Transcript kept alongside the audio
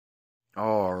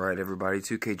Alright everybody,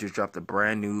 2K just dropped a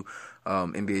brand new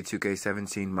NBA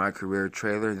 2K17 My Career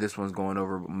trailer. This one's going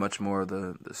over much more of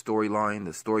the storyline,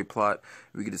 the story plot.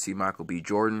 We get to see Michael B.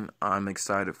 Jordan. I'm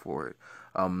excited for it.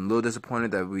 A little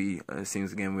disappointed that it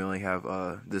seems again we only have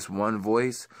this one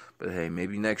voice, but hey,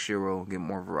 maybe next year we'll get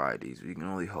more varieties. We can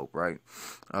only hope, right?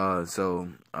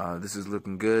 This is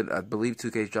looking good. I believe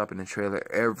 2K's dropping the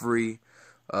trailer every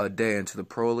day into the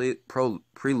prelude,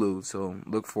 so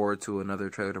look forward to another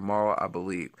trailer tomorrow, I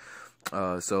believe.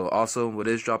 So also what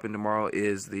is dropping tomorrow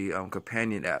is the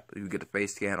companion app. You get to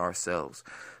face scan ourselves.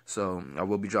 So I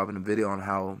will be dropping a video on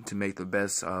how to make the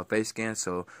best face scan,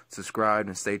 so subscribe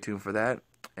and stay tuned for that.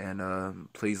 And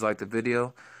please like the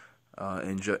video,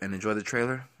 enjoy the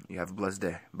trailer. You have a blessed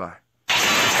day. Bye.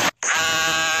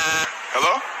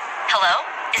 Hello? Hello?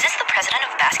 Is this the president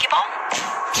of basketball?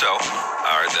 So,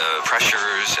 are the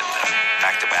pressures and the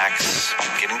back-to-backs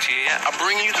getting to you yet? I'm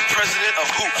bringing you the president of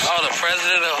hoops. Oh, the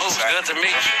president of hoops. Good to meet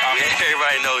you.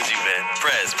 Everybody knows you, man.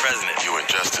 President. You and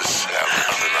Justice have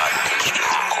undeniable chemistry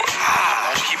on the court. As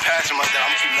long as you keep passing like that,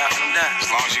 I'm gonna keep knocking them down. As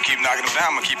long as you keep knocking them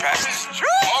down, I'm gonna keep passing.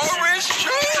 Orange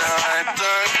juice.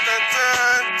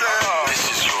 This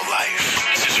is your life.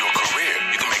 This is your career.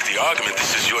 You can make the argument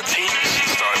this is your team.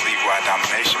 Start league-wide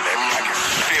domination, baby. I can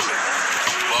feel it.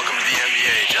 Welcome to the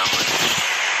NBA, gentlemen.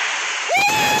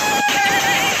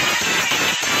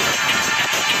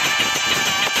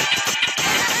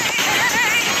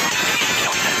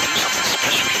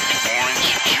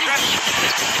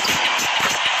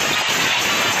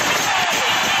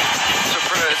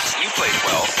 You played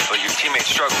well, but your teammates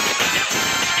struggled.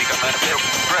 Speak up, man.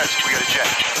 Prez, we got a jet.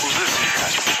 Who's this, you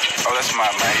guys? Oh, that's my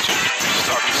agent. Just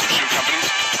talking to some shoe companies?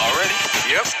 Already?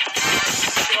 Yep.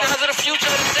 You guys are the future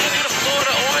of the city, the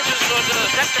Florida Oranges or the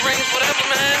Nectarines, whatever,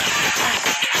 man.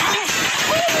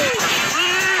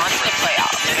 On to the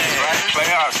playoffs. That's right.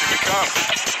 Playoffs, here we come.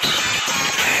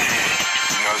 Man,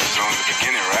 you know this is only the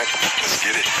beginning, right? Let's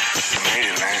get it. We made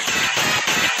it, man.